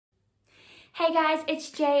Hey guys, it's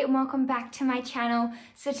Jay and welcome back to my channel.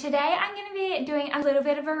 So today I'm going to be doing a little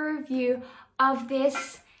bit of a review of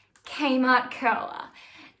this Kmart curler.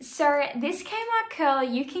 So this Kmart curler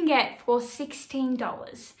you can get for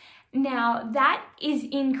 $16. Now that is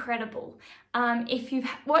incredible. If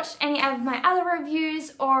you've watched any of my other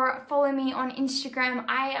reviews or follow me on Instagram,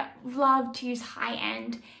 I love to use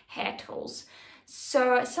high-end hair tools.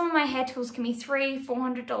 So some of my hair tools can be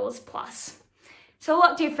 $300–400 plus. So a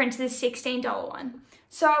lot different to the $16 one.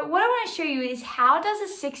 So what I want to show you is how does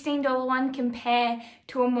a $16 one compare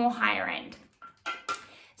to a more higher end.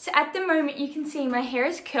 So at the moment you can see my hair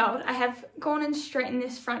is curled. I have gone and straightened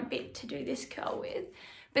this front bit to do this curl with.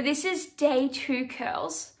 But this is day 2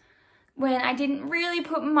 curls when I didn't really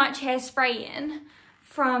put much hairspray in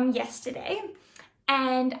from yesterday.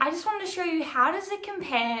 And I just wanted to show you how does it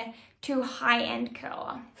compare to a high-end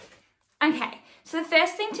curler. Okay, so the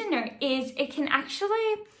first thing to note is it can actually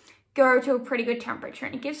go to a pretty good temperature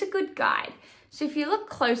and it gives a good guide. So if you look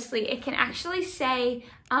closely, it can actually say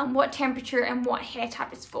what temperature and what hair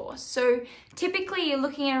type it's for. So typically you're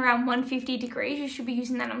looking at around 150 degrees. You should be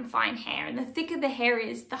using that on fine hair. And the thicker the hair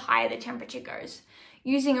is, the higher the temperature goes.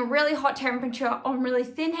 Using a really hot temperature on really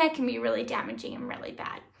thin hair can be really damaging and really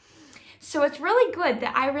bad. So it's really good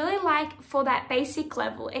that I really like for that basic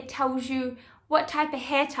level, it tells you what type of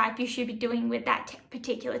hair type you should be doing with that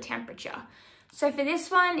particular temperature. So for this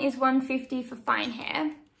one is 150 for fine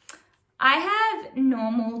hair. I have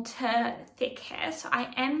normal to thick hair, so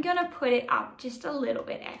I am gonna put it up just a little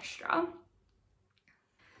bit extra.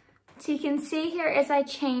 So you can see here as I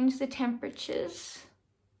change the temperatures.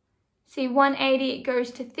 See 180 it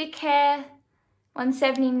goes to thick hair,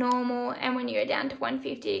 170 normal, and when you go down to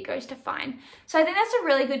 150 it goes to fine. So I think that's a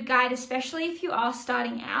really good guide, especially if you are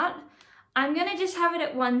starting out. I'm gonna just have it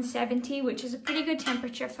at 170, which is a pretty good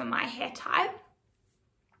temperature for my hair type.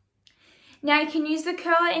 Now you can use the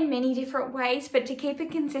curler in many different ways, but to keep it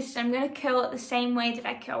consistent, I'm gonna curl it the same way that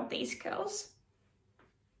I curled these curls.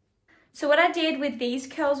 So what I did with these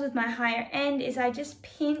curls with my higher end is I just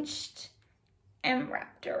pinched and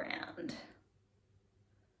wrapped around.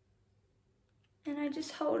 And I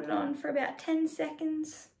just hold it on for about 10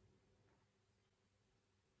 seconds.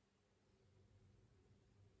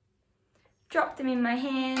 Drop them in my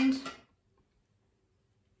hand.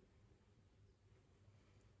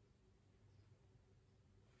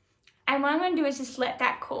 And what I'm going to do is just let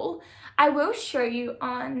that cool. I will show you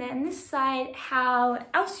on then this side how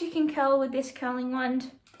else you can curl with this curling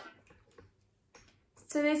wand.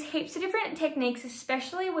 So there's heaps of different techniques,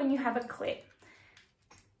 especially when you have a clip.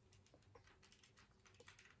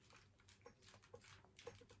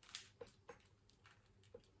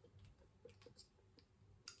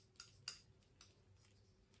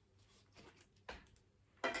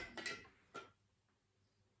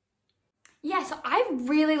 Yeah, so I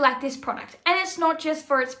really like this product, and it's not just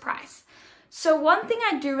for its price. So one thing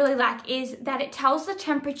I do really like is that it tells the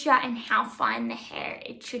temperature and how fine the hair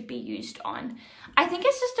it should be used on. I think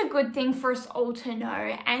it's just a good thing for us all to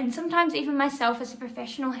know, and sometimes even myself as a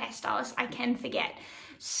professional hairstylist, I can forget.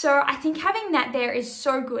 So I think having that there is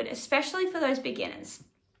so good, especially for those beginners.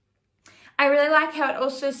 I really like how it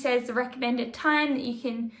also says the recommended time that you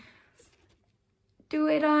can do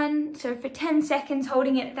it on. So for 10 seconds,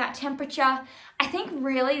 holding it at that temperature. I think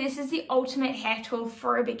really this is the ultimate hair tool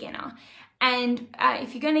for a beginner. And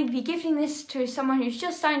if you're going to be gifting this to someone who's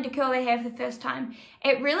just starting to curl their hair for the first time,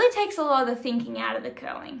 it really takes a lot of the thinking out of the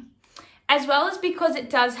curling. As well as because it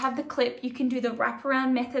does have the clip, you can do the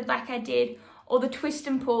wraparound method like I did, or the twist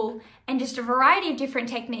and pull, and just a variety of different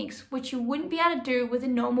techniques, which you wouldn't be able to do with a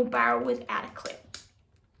normal barrel without a clip.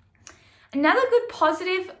 Another good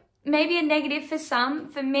positive, maybe a negative for some.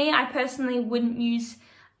 For me, I personally wouldn't use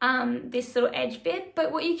this little edge bit,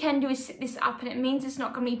 but what you can do is sit this up and it means it's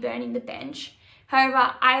not going to be burning the bench.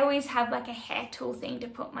 However, I always have like a hair tool thing to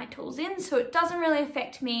put my tools in, so it doesn't really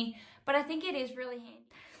affect me, but I think it is really handy.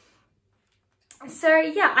 So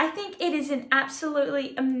yeah, I think it is an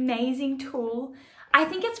absolutely amazing tool. I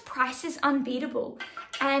think its price is unbeatable.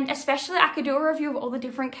 And especially I could do a review of all the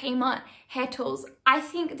different Kmart hair tools. I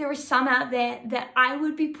think there are some out there that I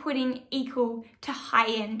would be putting equal to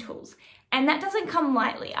high-end tools. And that doesn't come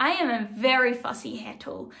lightly. I am a very fussy hair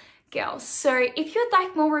tool girl. So if you'd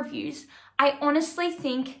like more reviews, I honestly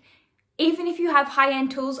think even if you have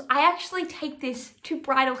high-end tools, I actually take this to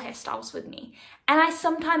bridal hairstyles with me. And I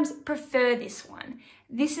sometimes prefer this one.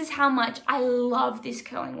 This is how much I love this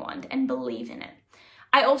curling wand and believe in it.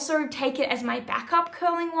 I also take it as my backup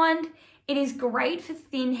curling wand. It is great for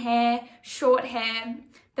thin hair, short hair.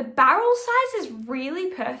 The barrel size is really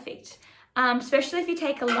perfect, especially if you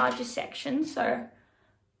take a larger section. So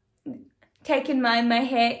taken mine. My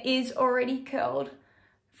hair is already curled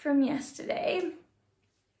from yesterday.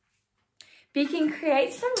 But you can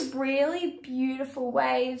create some really beautiful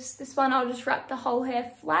waves. This one I'll just wrap the whole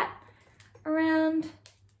hair flat around.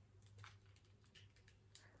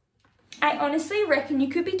 I honestly reckon you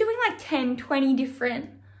could be doing like 10, 20 different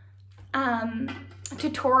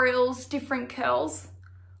tutorials, different curls.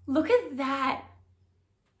 Look at that.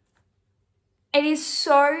 It is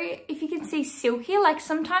so, if you can see, silky. Like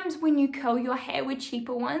sometimes when you curl your hair with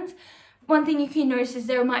cheaper ones, one thing you can notice is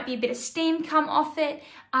there might be a bit of steam come off it.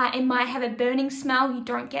 It might have a burning smell. You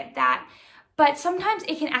don't get that. But sometimes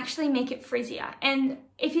it can actually make it frizzier. And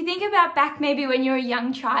if you think about back maybe when you're a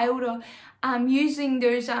young child or using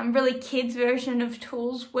those really kids version of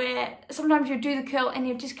tools where sometimes you do the curl and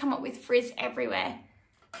you just come up with frizz everywhere.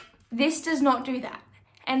 This does not do that.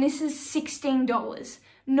 And this is $16,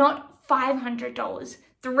 not $500.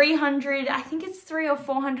 $300, I think it's $300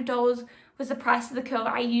 or $400 was the price of the curler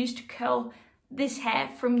I used to curl this hair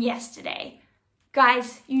from yesterday.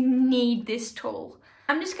 Guys, you need this tool.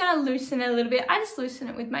 I'm just gonna loosen it a little bit. I just loosen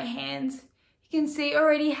it with my hands. You can see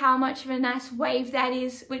already how much of a nice wave that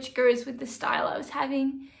is, which goes with the style I was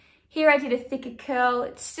having. Here I did a thicker curl.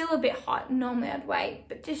 It's still a bit hot, normally I'd wait,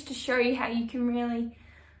 but just to show you how you can really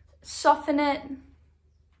soften it.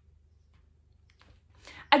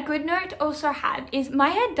 A good note to also have is my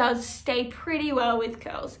hair does stay pretty well with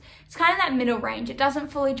curls. It's kind of that middle range. It doesn't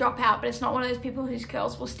fully drop out, but it's not one of those people whose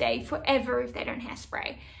curls will stay forever if they don't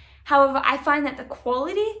hairspray. However, I find that the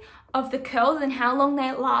quality of the curls and how long they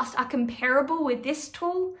last are comparable with this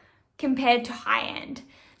tool compared to high end.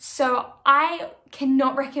 So I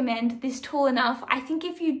cannot recommend this tool enough. I think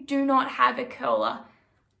if you do not have a curler,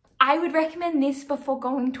 I would recommend this before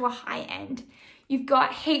going to a high end. You've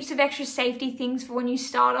got heaps of extra safety things for when you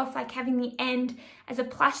start off, like having the end as a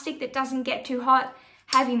plastic that doesn't get too hot,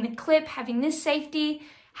 having the clip, having this safety,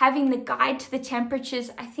 having the guide to the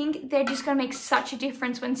temperatures. I think they're just gonna make such a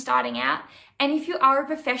difference when starting out. And if you are a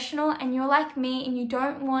professional and you're like me and you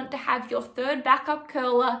don't want to have your third backup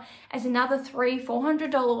curler as another $300,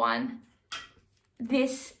 $400 one,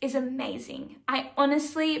 this is amazing. I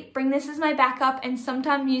honestly bring this as my backup and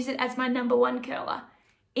sometimes use it as my #1 curler.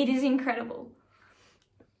 It is incredible.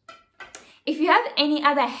 If you have any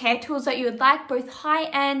other hair tools that you would like, both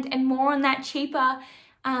high-end and more on that cheaper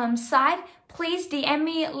side, please DM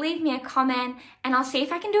me, leave me a comment, and I'll see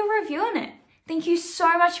if I can do a review on it. Thank you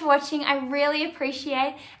so much for watching. I really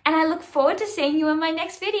appreciate it, and I look forward to seeing you in my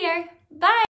next video. Bye!